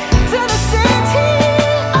to the city.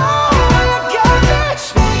 Oh, you got me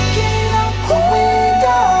smoking out the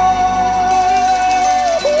window,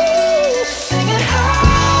 singing,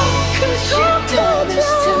 how could you do this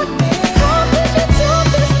to me? How could you do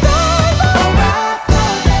this, baby? Oh, I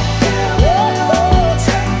thought that girl belonged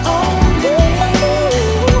to only me,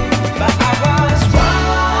 but I was wrong.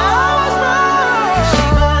 She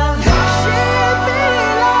belongs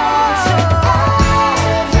to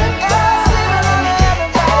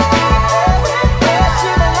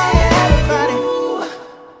everybody.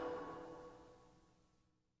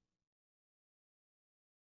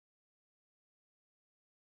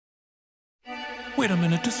 Wait a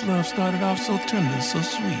minute, this love started off so tender, so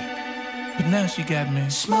sweet. But now she got me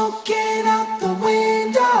Smoking out the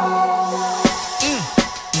window.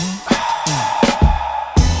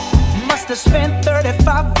 Must have spent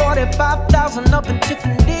 35, 45,000 up in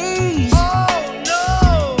Tiffany's. Oh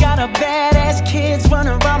no! Got a badass kids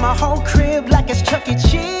running around my whole crib like it's Chuck E.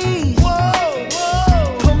 Cheese. Whoa,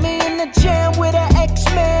 whoa! Put me in the jam with an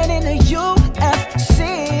X-Man in a UFC.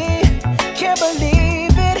 Can't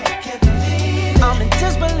believe it. I'm in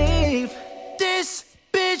disbelief. This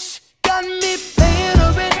bitch got me paying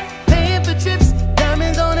her rent, paying for trips,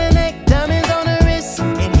 diamonds on her neck, diamonds on her wrist,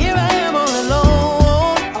 and here I am all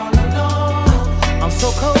alone. I'm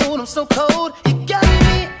so cold, I'm so cold. You got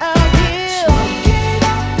me out here Smoking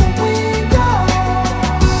out the window.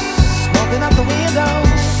 smoking out the window.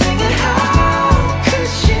 Singing, how could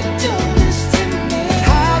she do this to me?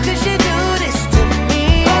 How could she do this to me?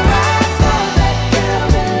 Oh, I thought that girl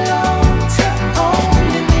belonged to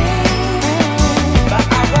only me, but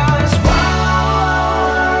I was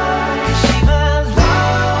wrong. 'Cause she belonged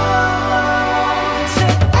to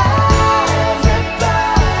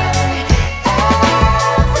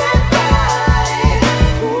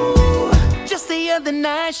everybody. Ooh. Just the other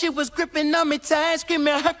night she was gripping on me tight,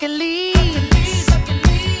 screaming Hercules.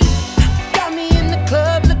 Got me in the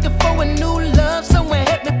club looking for a new love, someone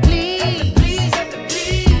help me please.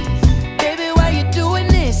 Baby, why you doing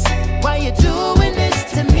this? Why you doing this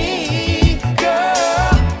to me,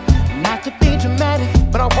 girl? Not to be dramatic,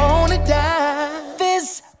 but I wanna die.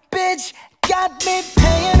 This bitch got me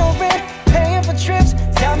paying her rent, paying for for trips,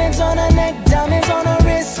 diamonds on her neck, diamonds on her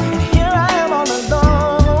wrist. And here I am all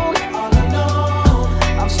alone, all alone.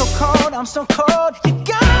 I'm so cold, I'm so cold. You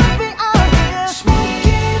got me out here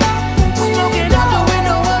smoking out the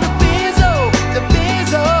window of the Benzo, the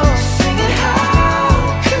Benzo. Singing,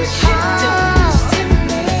 how could you do this to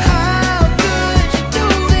me? How could you do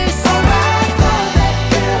this? Alright, thought that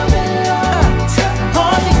girl belonged to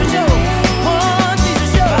all these for sure, all these for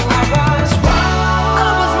sure. But I was wrong, I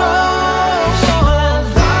was wrong.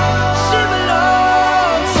 She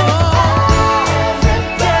belonged to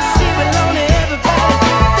everybody. Yes, she belonged to everybody.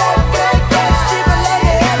 That she belonged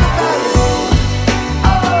to everybody.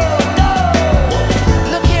 Oh no!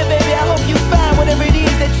 Look here, baby, I hope you find whatever it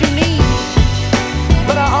is that you need.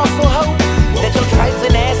 But I also hope that your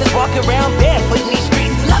trifling ass is walking around barefoot in these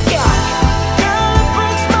streets. Look out! Girl, it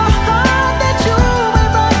breaks my heart that you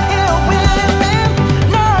ain't right here with me.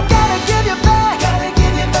 Now I gotta give you back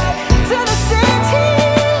to the city.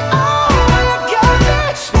 Oh, you got me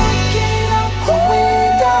smoking out the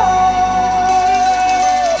window,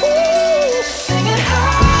 singing,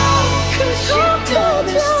 how could you do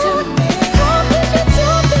this to me? How could you do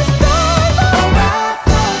this, baby? Oh, I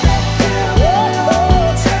thought that girl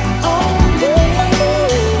belonged to only me.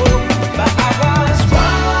 But I was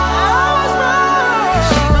wrong,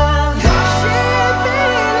 she belonged to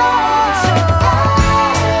everybody. She belonged to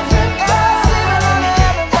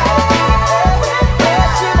everybody.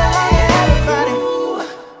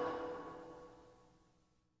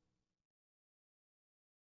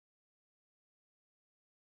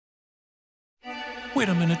 Wait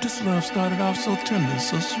a minute, this love started off so tender,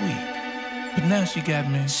 so sweet. But now she got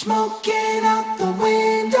me Smoking out the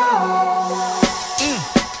window.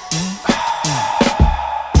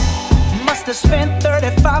 Must have spent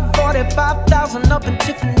 35, 45,000 up in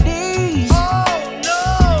Tiffany's. Oh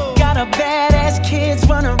no! Got a badass kids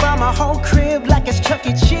running around my whole crib like it's Chuck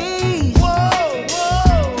E. Cheese. Whoa,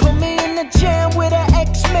 whoa! Put me in the jam with an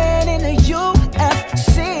X-Man in the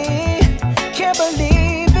UFC. Can't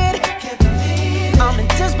believe it. I'm in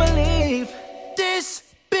disbelief. This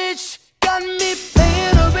bitch got me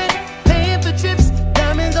paying her rent, paying for trips,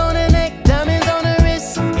 diamonds on her neck, diamonds on her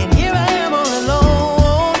wrist. And here I am all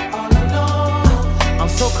alone, all alone. I'm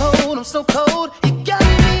so cold, I'm so cold. You got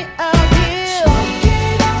me out here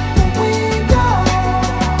Smoking out the window,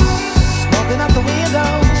 smoking out the window,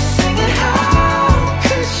 singing, how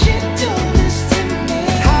could she do this to me?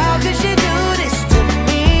 how could she do this to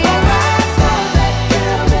me? Oh, I thought that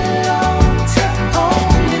girl belonged to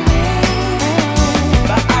only me.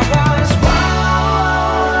 But I was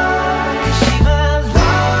wrong, 'cause she belonged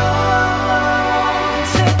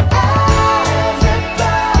to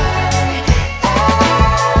everybody.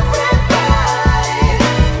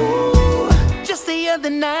 Ooh. Just the other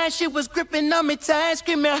night she was gripping on me tight,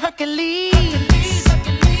 screaming Hercules.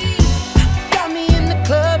 Got me in the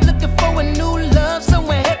club looking for a new love,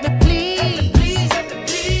 someone help me please.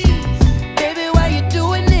 Baby, why you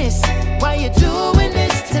doing this? Why you doing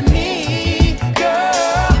this to me,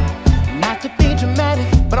 girl? Not to be dramatic,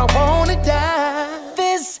 but I wanna die.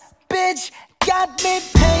 This bitch got me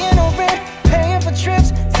paying her rent, paying for trips,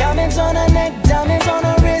 diamonds on her neck, diamonds on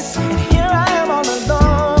her wrist. And here I am all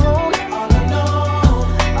alone, all alone.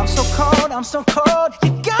 I'm so cold, I'm so cold.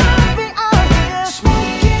 You got me out here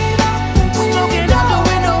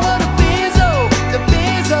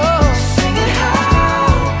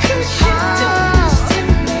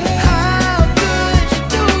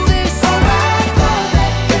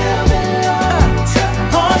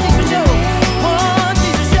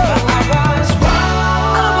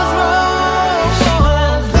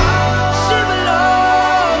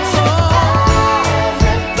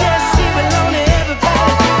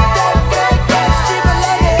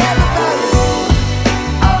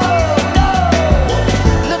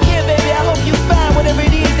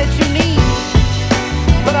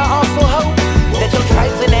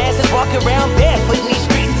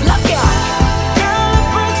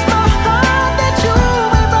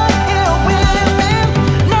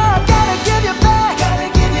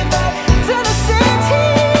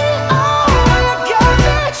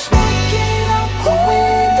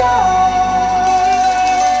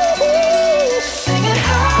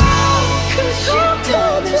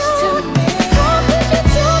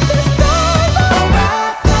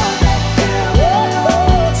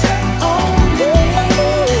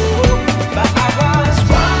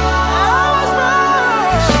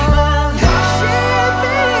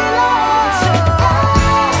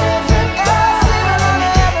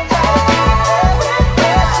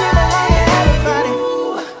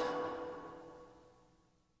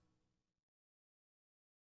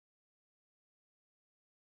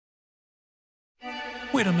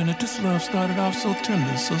Wait a minute, this love started off so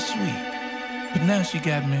tender, so sweet. But now she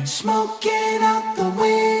got me smoking out the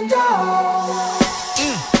window.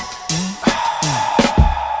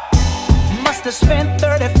 Must have spent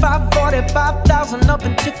 35, 45,000 up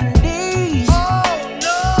in Tiffany's. Oh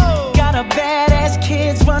no! Got a badass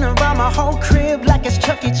kids running around my whole crib like it's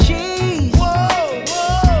Chuck E. Cheese. Whoa,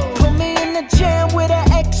 whoa! Put me in the jam with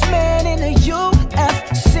an X-Men in a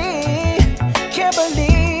UFC. Can't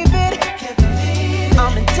believe it.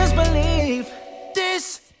 I'm in disbelief.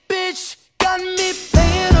 This bitch got me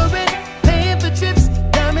paying her rent, paying for trips,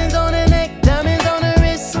 diamonds on her neck, diamonds on her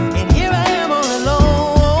wrist, and here I am all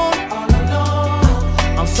alone.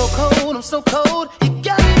 I'm so cold, I'm so cold. You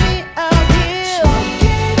got me out here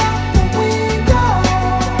Smoking out the window.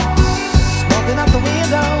 smoking out the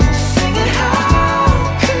window, Singing,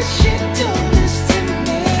 how could she do this to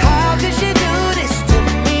me? how could she do this to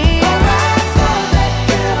me? Oh, I thought that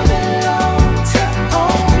girl belonged to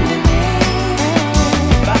only me.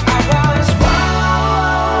 But I was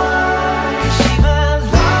wrong, 'cause she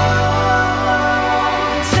belonged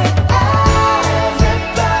to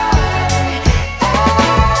everybody.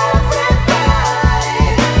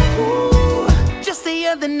 Ooh. Just the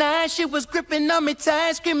other night she was gripping on me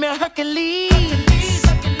tight, screaming Hercules.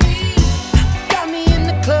 Got me in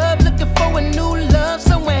the club looking for a new love,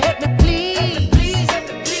 someone help me please.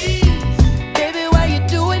 Baby, why you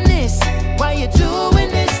doing this? Why you doing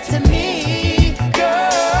this to me,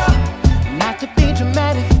 girl? Not to be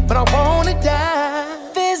dramatic, but I wanna die.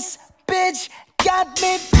 This bitch got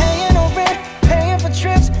me paying her rent, paying for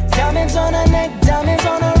trips, diamonds on her neck, diamonds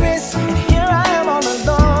on her wrist. And here I am all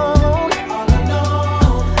alone.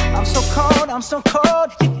 I'm so cold, I'm so cold.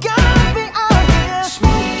 You got me out here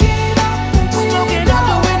smoking out the window. Smoking out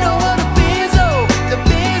the window of the Benzo, the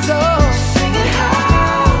Benzo. Singing,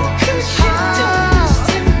 how could she do this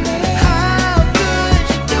to me? How could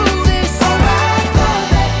you do this? Oh, I thought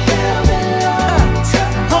that girl belonged to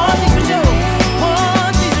One thing's for sure,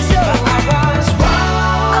 one thing's for sure. I was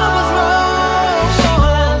wrong. I was wrong.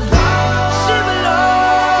 She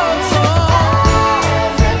belongs to everybody.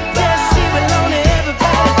 Yes, she belongs to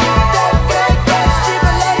everybody. That great girl, she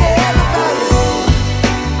belongs to everybody.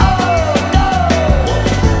 Oh no!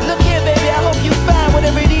 Look here, baby. I hope you find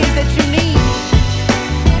whatever it is that you need.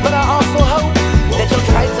 But I also hope that your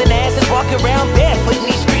trifling ass is walking around barefoot in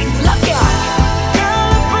these streets. Look out! Girl,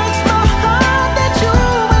 it breaks my heart that you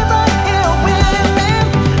ain't right here with me.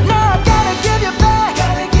 Now I gotta give you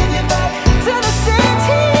back to the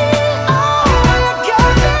city. Oh, you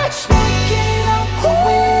got me smoking out the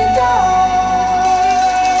window,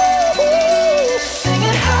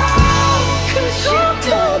 singing, how could you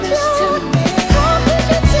do this to me? How could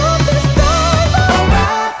you do this, baby? Oh,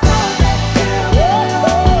 I thought that girl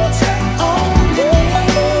belonged to only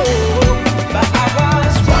me. But I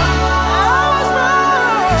was wrong.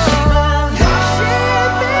 She belongs to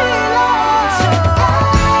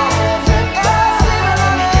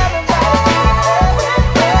everybody.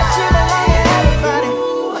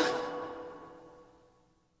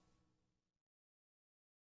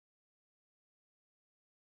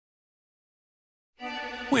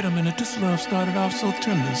 Wait a minute, this love started off so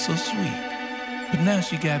tender, so sweet. But now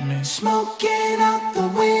she got me Smoking out the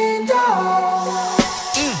window.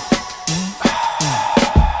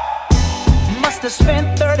 Must have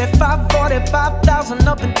spent 35, 45,000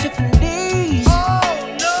 up in Tiffany's.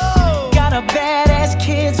 Oh no! Got a badass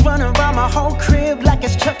kids running around my whole crib like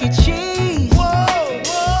it's Chuck E. Cheese. Whoa,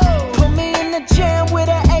 whoa! Put me in the jam with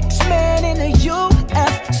an X-Men in a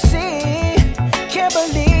UFC. Can't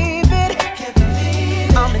believe it.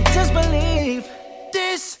 I'm in disbelief.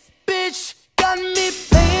 This bitch got me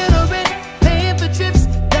paying her rent, paying for trips,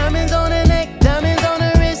 diamonds on her neck, diamonds on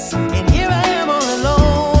her wrist, and here I am all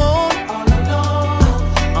alone.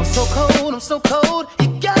 I'm so cold, I'm so cold. You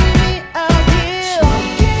got me out here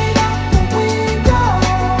Smoking out the window.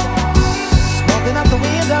 smoking out the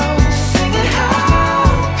window. Singing, how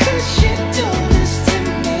could she do this to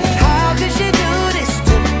me? How could she do this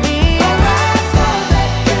to me? Oh, I thought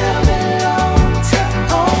that girl belonged to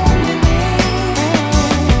only me.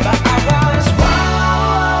 But I was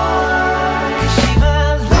wrong, 'cause she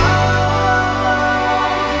belonged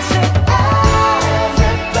to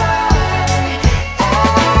everybody.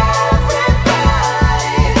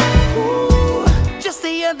 Ooh. Just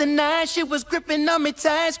the other night she was gripping on me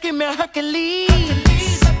tight, screaming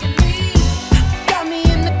Hercules. Got me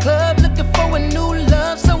in the club looking for a new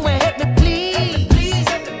love, someone help me please.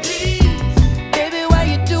 Baby, why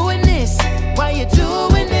you doing this? Why you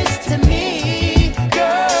doing this to me,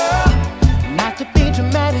 girl? Not to be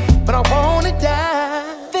dramatic, but I wanna die.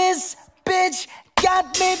 This bitch got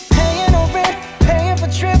me paying her rent, paying for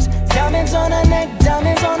Diamonds on her neck,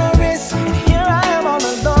 diamonds on her wrist. And here I am all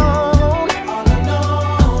alone.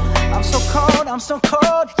 I'm so cold, I'm so cold.